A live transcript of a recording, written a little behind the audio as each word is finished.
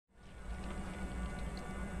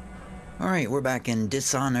Alright, we're back in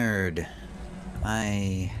Dishonored.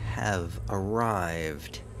 I have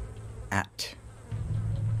arrived at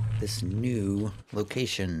this new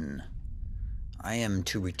location. I am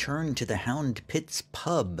to return to the Hound Pit's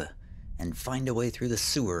pub and find a way through the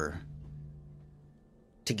sewer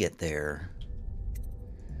to get there.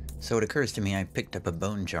 So it occurs to me I picked up a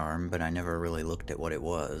bone charm, but I never really looked at what it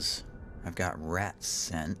was. I've got rat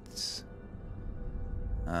scent.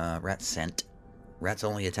 Rats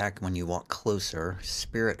only attack when you walk closer.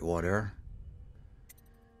 Spirit water.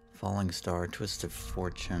 Falling star, twist of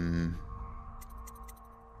fortune.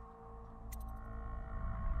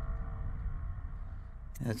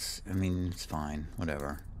 It's fine.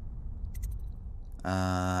 Whatever.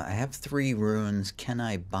 I have 3 runes. Can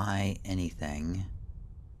I buy anything?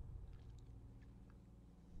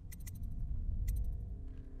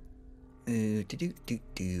 I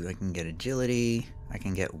can get agility. I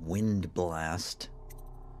can get wind blast.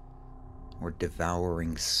 Or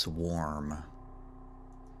devouring swarm.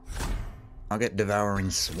 I'll get devouring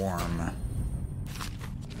swarm.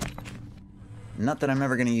 Not that I'm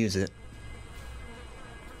ever gonna use it.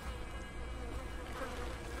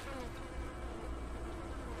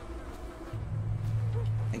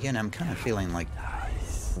 Again, I'm kind of feeling like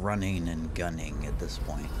running and gunning at this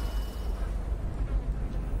point.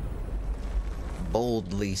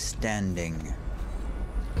 Boldly standing.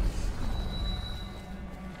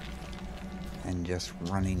 And just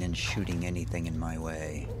running and shooting anything in my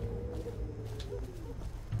way.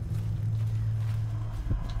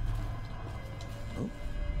 Oh.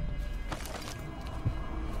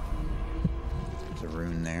 There's a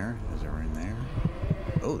rune there. There's a rune there.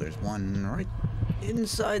 Oh, there's one right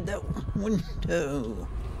inside that window.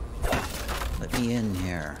 Let me in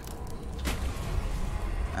here.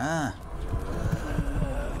 Ah.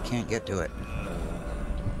 I can't get to it.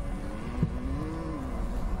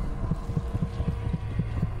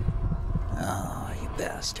 Oh, you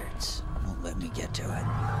bastards. Won't let me get to it.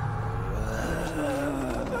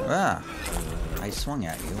 Ah. I swung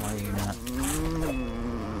at you. Why are you not...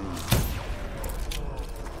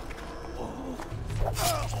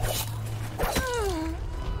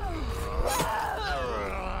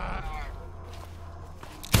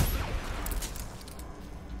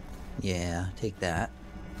 Yeah, take that.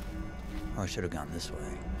 Oh, I should have gone this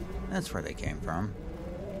way. That's where they came from.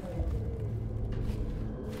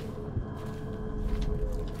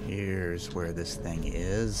 Here's where this thing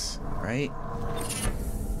is, right?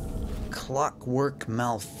 Clockwork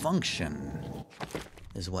malfunction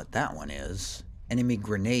is what that one is. Enemy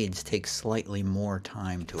grenades take slightly more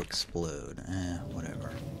time to explode.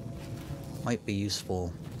 Whatever. Might be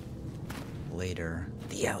useful later.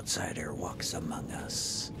 The outsider walks among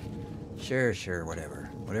us. Sure, whatever.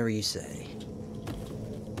 Whatever you say.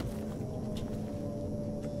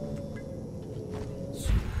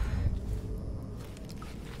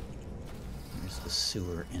 There's the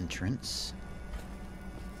sewer entrance.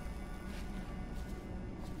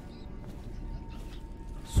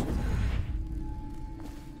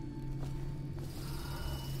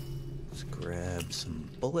 Let's grab some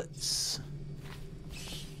bullets.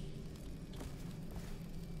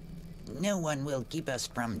 No one will keep us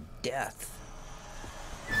from death.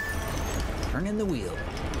 Turn in the wheel.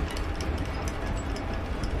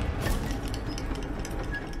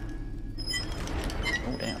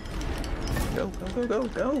 Oh, damn.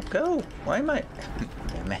 Go. Why am I...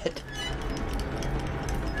 Damn it.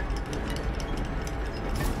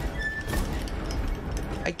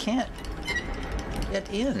 I can't get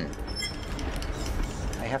in.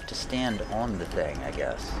 I have to stand on the thing, I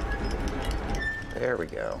guess. There we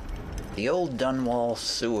go. The old Dunwall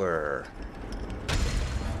Sewer.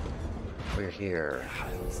 We're here.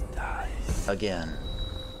 Again.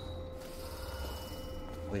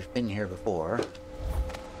 We've been here before.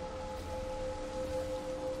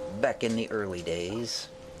 Back in the early days.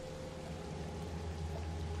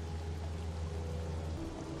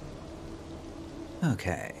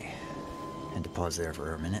 Okay. Had to pause there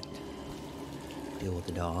for a minute. Deal with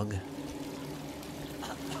the dog.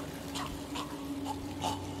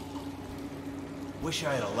 Wish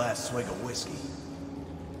I had a last swig of whiskey.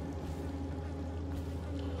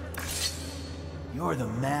 You're the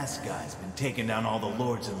masked guy's been taking down all the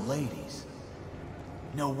lords and ladies.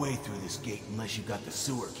 No way through this gate unless you got the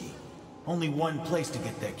sewer key. Only one place to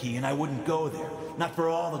get that key, and I wouldn't go there. Not for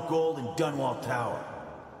all the gold in Dunwall Tower.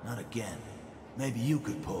 Not again. Maybe you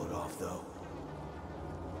could pull it off, though.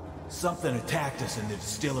 Something attacked us in the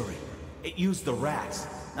distillery. It used the rats.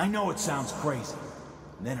 I know it sounds crazy.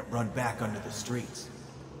 And then it run back under the streets.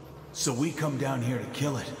 So we come down here to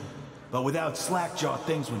kill it. But without Slackjaw,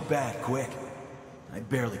 things went bad quick. I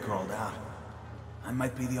barely crawled out. I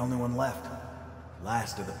might be the only one left.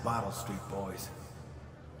 Last of the Bottle Street boys.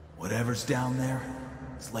 Whatever's down there,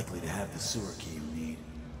 it's likely to have the sewer key you need.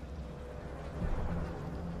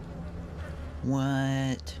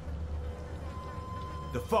 What?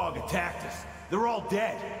 The fog attacked us. They're all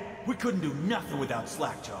dead. We couldn't do nothing without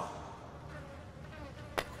Slackjaw.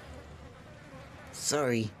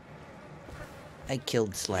 Sorry. I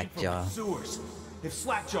killed Slackjaw. Sewers. If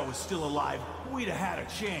Slackjaw was still alive, we'd have had a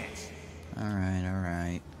chance.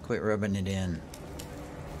 Alright. Quit rubbing it in.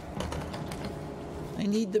 I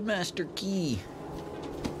need the master key.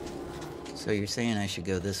 So you're saying I should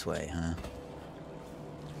go this way, huh?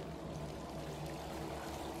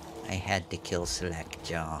 I had to kill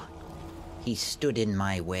Slackjaw. He stood in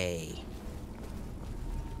my way.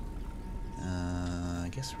 I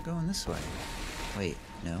guess we're going this way. Wait,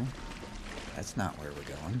 no. That's not where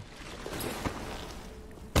we're going.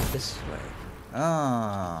 This way.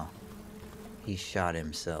 Ah. He shot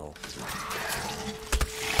himself.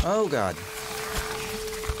 Oh god.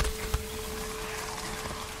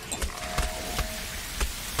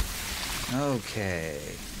 Okay.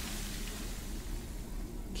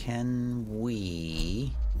 Can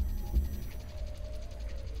we...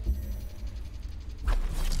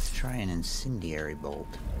 Let's try an incendiary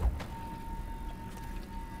bolt.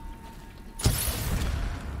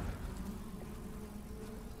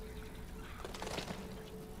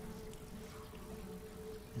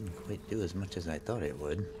 Didn't quite do as much as I thought it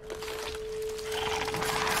would.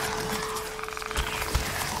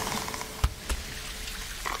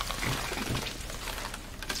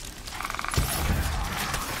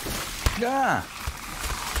 Ah!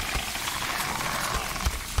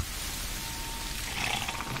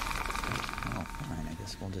 Oh, fine. I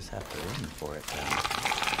guess we'll just have to run for it then.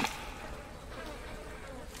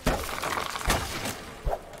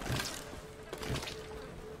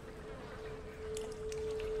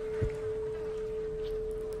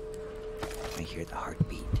 I hear the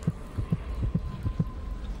heartbeat.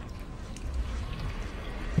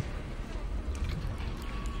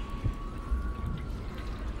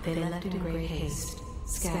 They left in great haste,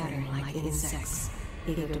 scattering like insects,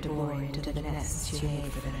 eager to bore into the nests you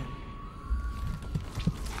made for them.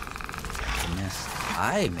 The nest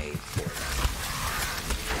I made for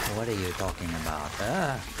them? What are you talking about?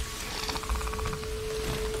 Ah!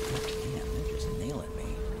 Damn, they're just nailing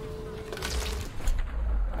me.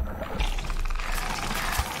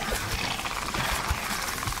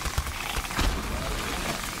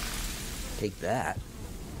 Take that.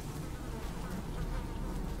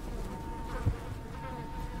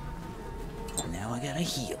 Now I gotta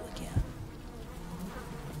heal again.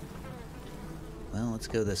 Well, let's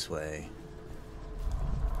go this way.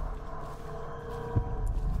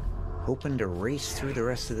 Hoping to race through the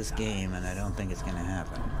rest of this game, and I don't think it's gonna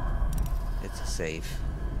happen. It's safe.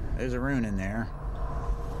 There's a rune in there.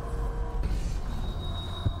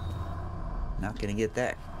 Not gonna get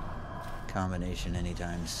that combination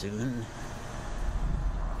anytime soon.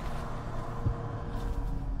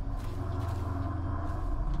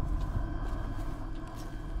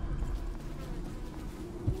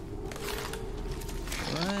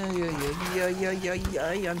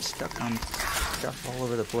 I'm stuck on stuff all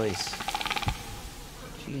over the place.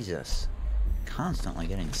 Jesus. Constantly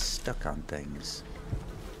getting stuck on things.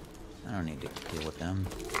 I don't need to deal with them.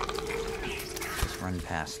 Just run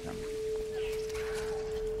past them.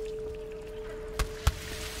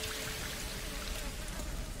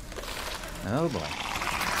 Oh boy.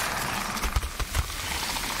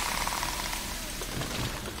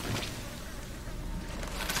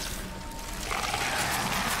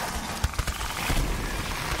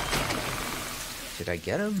 Did I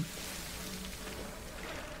get him?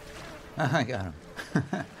 I got him.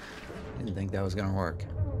 Didn't think that was gonna work.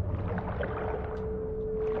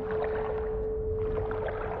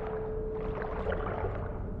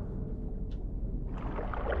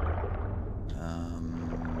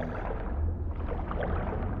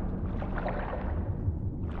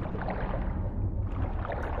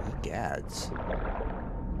 Gads.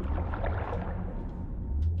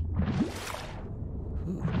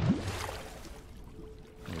 Ooh.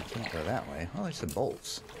 We can't go that way. Oh, there's the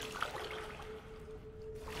bolts.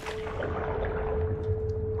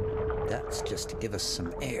 That's just to give us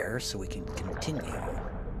some air so we can continue.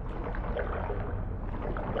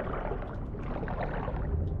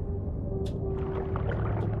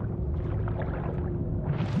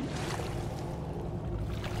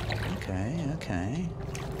 Okay.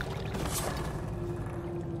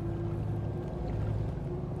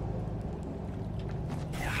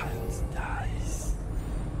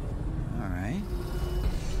 Alright.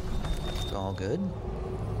 Let's go all good.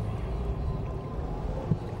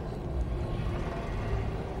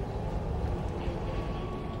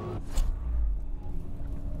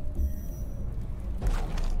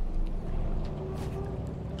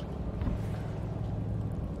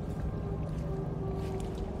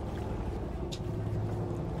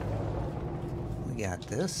 We got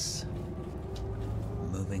this.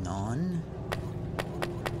 Moving on.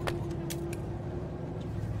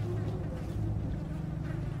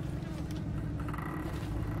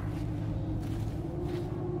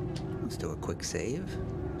 Let's do a quick save.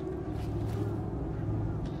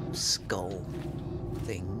 Skull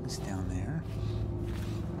things down there.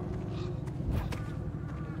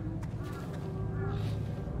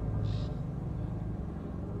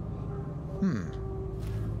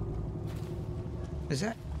 Is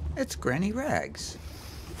that... It's Granny Rags.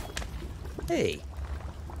 Hey.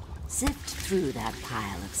 Sift through that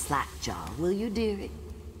pile of slackjaw, will you, dearie?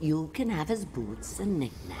 You can have his boots and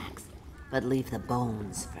knickknacks, but leave the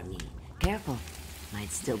bones for me. Careful,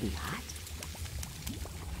 might still be hot.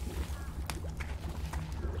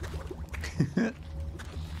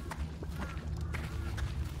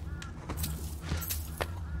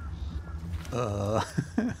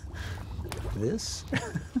 This?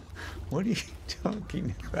 What are you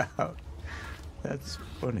talking about? That's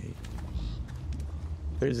funny.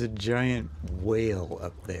 There's a giant whale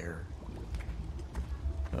up there.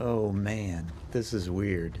 Oh man, this is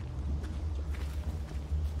weird.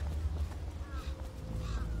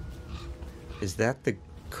 Is that the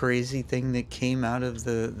crazy thing that came out of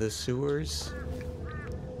the sewers?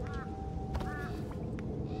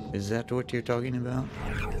 Is that what you're talking about?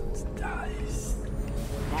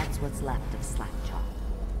 That's what's left of Slackjaw.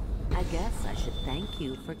 I guess I should thank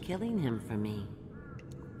you for killing him for me.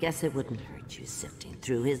 Guess it wouldn't hurt you sifting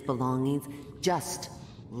through his belongings. Just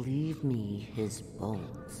leave me his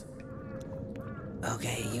bones.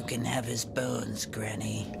 Okay, you can have his bones,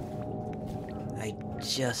 Granny. I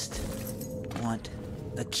just want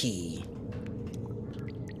a key.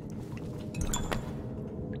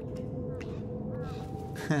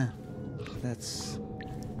 Huh. That's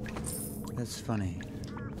funny.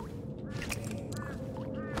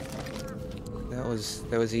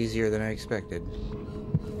 That was easier than I expected.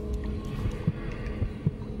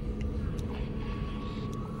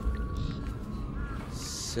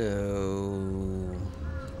 So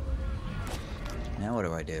now what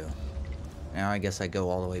do I do? Now I guess I go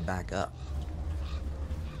all the way back up.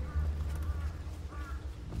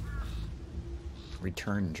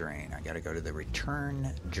 Return drain. I gotta go to the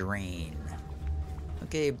return drain.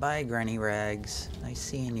 Okay, bye, Granny Rags. Nice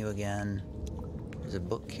seeing you again. There's a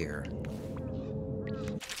book here.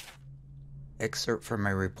 Excerpt from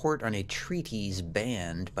a report on a treaties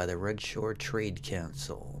banned by the Red Shore Trade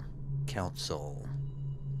Council.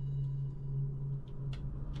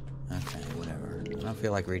 Okay, whatever. I don't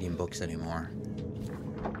feel like reading books anymore.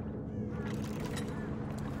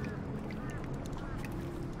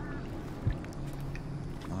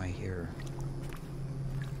 Oh, I hear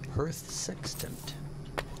Perth Sextant.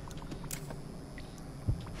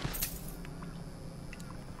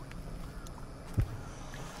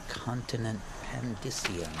 Continent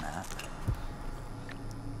Pandysia map.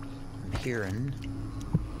 I'm hearing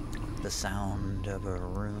the sound of a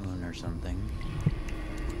rune or something.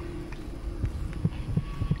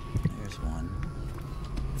 There's one.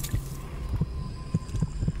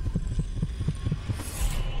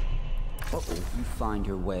 Uh-oh. You find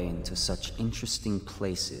your way into such interesting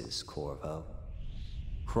places, Corvo.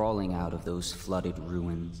 Crawling out of those flooded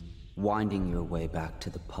ruins, winding your way back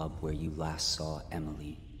to the pub where you last saw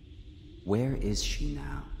Emily. Where is she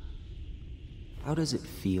now? How does it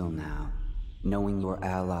feel now, knowing your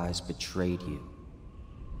allies betrayed you?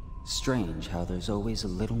 Strange how there's always a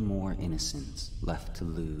little more innocence left to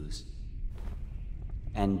lose.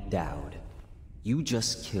 And Dowd, you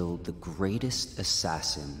just killed the greatest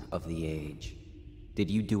assassin of the age.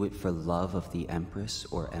 Did you do it for love of the Empress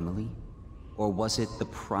or Emily? Or was it the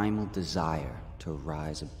primal desire to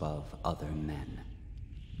rise above other men?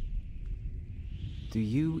 Do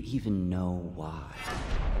you even know why?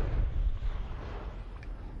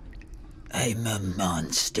 I'm a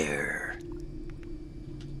monster.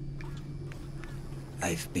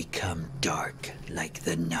 I've become dark like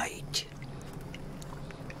the night.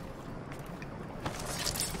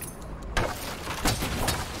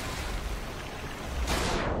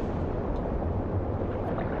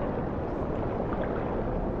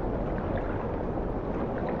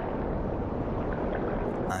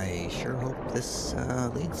 I sure hope this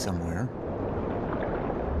leads somewhere.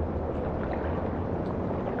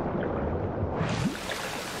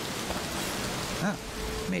 Ah,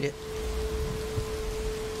 made it.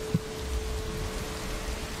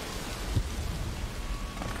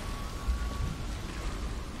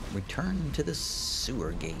 return to the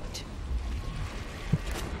sewer gate.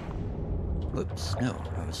 Whoops, no,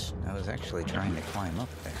 I was actually trying to climb up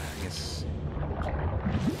there, I guess.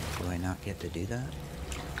 Do I not get to do that?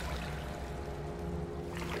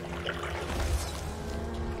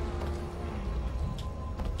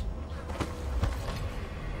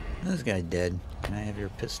 This guy dead. Can I have your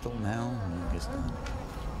pistol now? I guess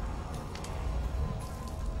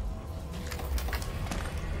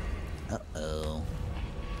not. Uh-oh.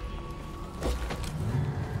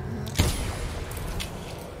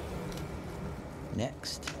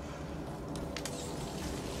 Next.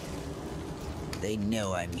 They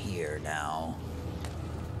know I'm here now.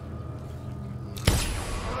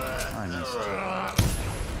 Oh, I missed.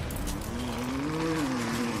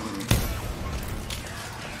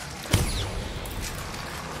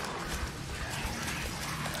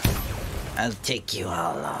 I'll take you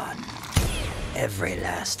all on. Every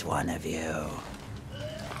last one of you.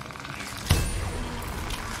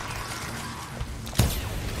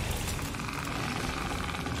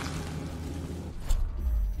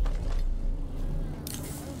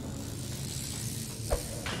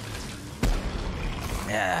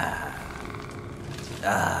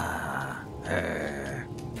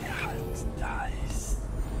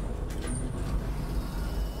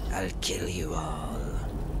 I'll kill you all.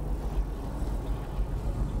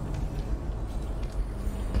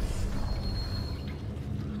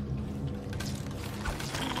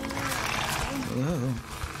 Whoa.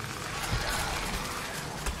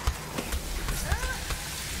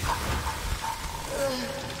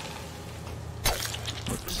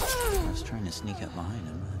 Whoops. I was trying to sneak up behind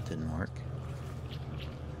him. That didn't work.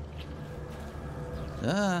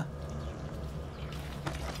 Ah!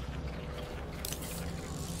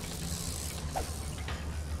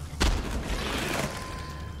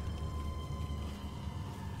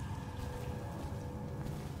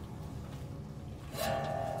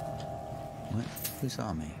 What? Who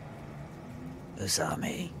saw me? Who saw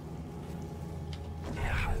me?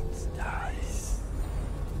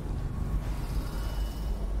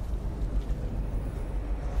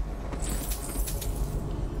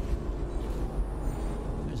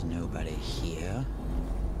 There's nobody here.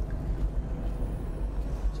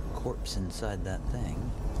 There's a corpse inside that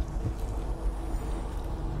thing.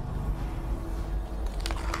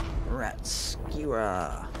 Rat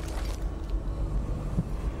skewer.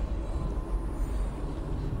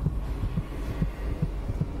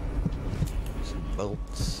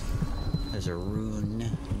 Bolts. There's a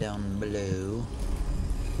rune down below.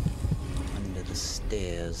 Under the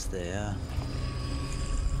stairs there.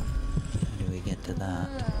 How do we get to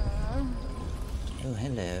that? Oh,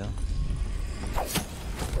 hello.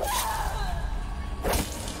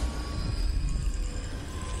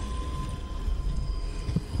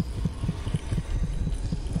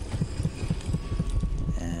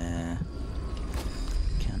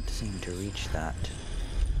 Can't seem to reach that.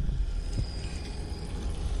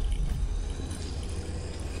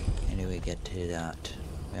 We get to that.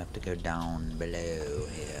 We have to go down below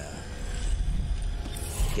here.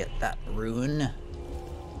 Get that rune.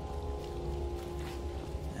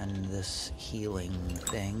 And this healing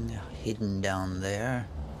thing hidden down there.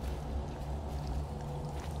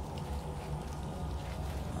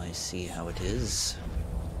 I see how it is.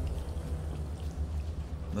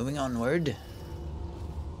 Moving onward.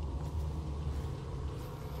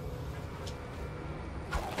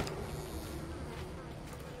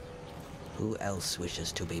 Who else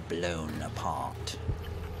wishes to be blown apart?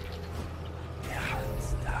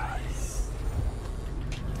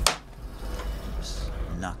 Just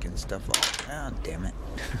knocking stuff off. Ah, damn it.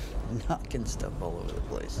 Knocking stuff all over the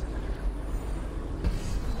place.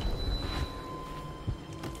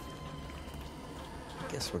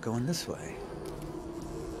 Guess we're going this way.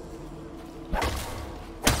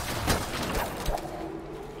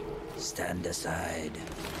 Stand aside.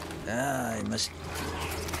 Ah, I must...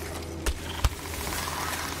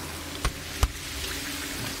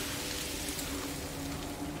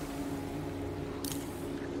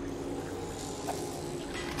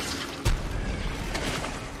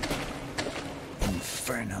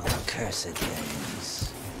 Infernal cursed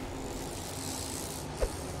things.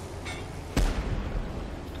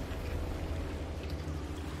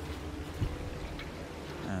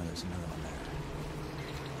 Oh, there's another one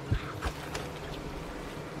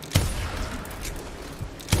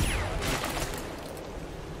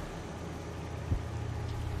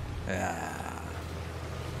there. Ah.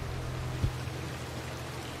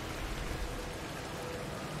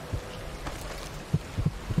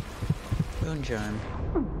 Moonshine.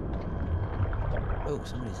 Oh,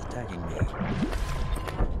 somebody's attacking me.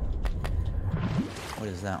 What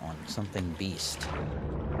is that one? Something beast.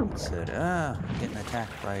 It said, I'm getting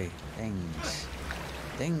attacked by things.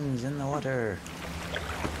 Things in the water.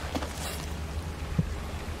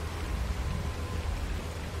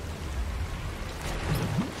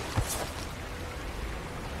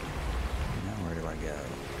 Now where do I go?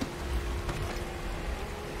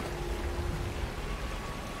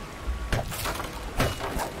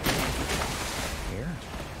 Here?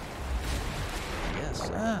 Yes.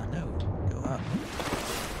 No. Go up.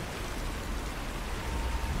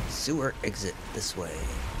 Sewer exit this way.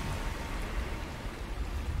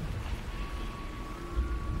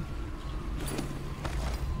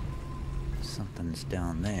 Something's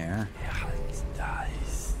down there.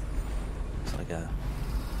 Looks like a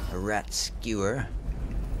rat skewer.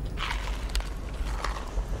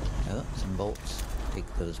 Oh, some bolts. Take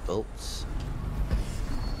those bolts.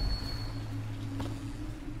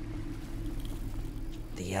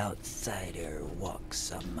 The outsider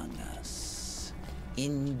walks among us.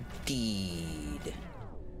 Indeed.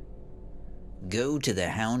 Go to the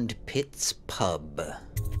Hound Pits pub.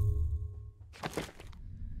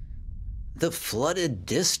 The flooded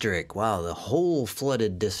district. Wow, the whole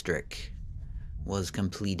flooded district was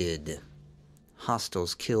completed.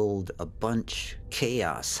 Hostiles killed a bunch.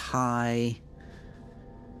 Chaos high.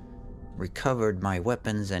 Recovered my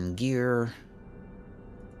weapons and gear.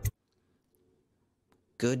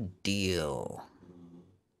 Good deal.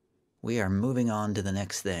 We are moving on to the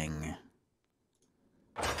next thing.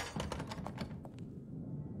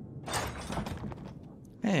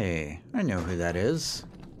 Hey, I know who that is.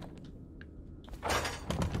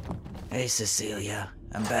 Hey, Cecilia,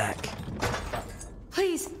 I'm back.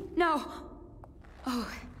 Please, no!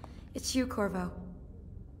 Oh, it's you, Corvo.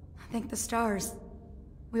 Thank the stars.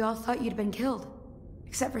 We all thought you'd been killed.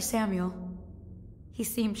 Except for Samuel. He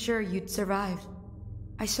seemed sure you'd survived.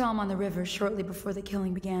 I saw him on the river shortly before the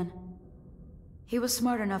killing began. He was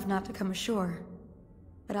smart enough not to come ashore.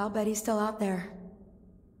 But I'll bet he's still out there.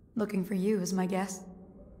 Looking for you, is my guess.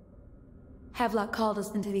 Havelock called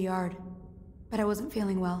us into the yard, but I wasn't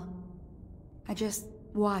feeling well. I just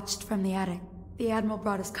watched from the attic. The Admiral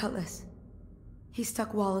brought his cutlass. He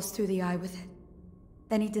stuck Wallace through the eye with it.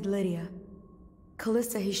 Then he did Lydia.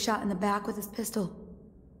 Callista he shot in the back with his pistol.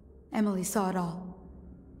 Emily saw it all.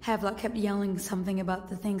 Havelock kept yelling something about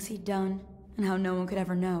the things he'd done, and how no one could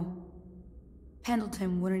ever know.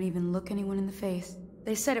 Pendleton wouldn't even look anyone in the face.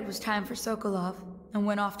 They said it was time for Sokolov, and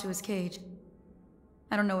went off to his cage.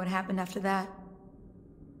 I don't know what happened after that.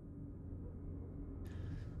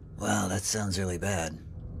 Well, that sounds really bad.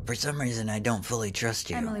 For some reason, I don't fully trust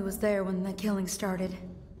you. Emily was there when the killing started.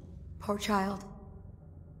 Poor child.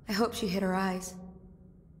 I hope she hid her eyes.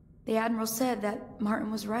 The Admiral said that Martin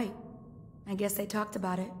was right. I guess they talked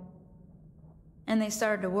about it. And they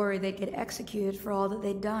started to worry they'd get executed for all that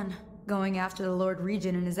they'd done, going after the Lord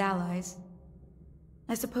Regent and his allies.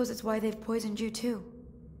 I suppose it's why they've poisoned you too.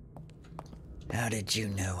 How did you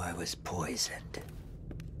know I was poisoned?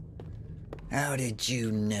 How did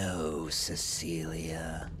you know,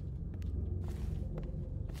 Cecilia?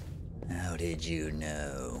 How did you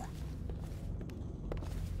know?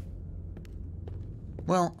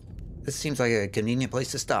 Well, this seems like a convenient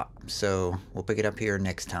place to stop, so we'll pick it up here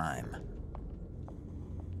next time.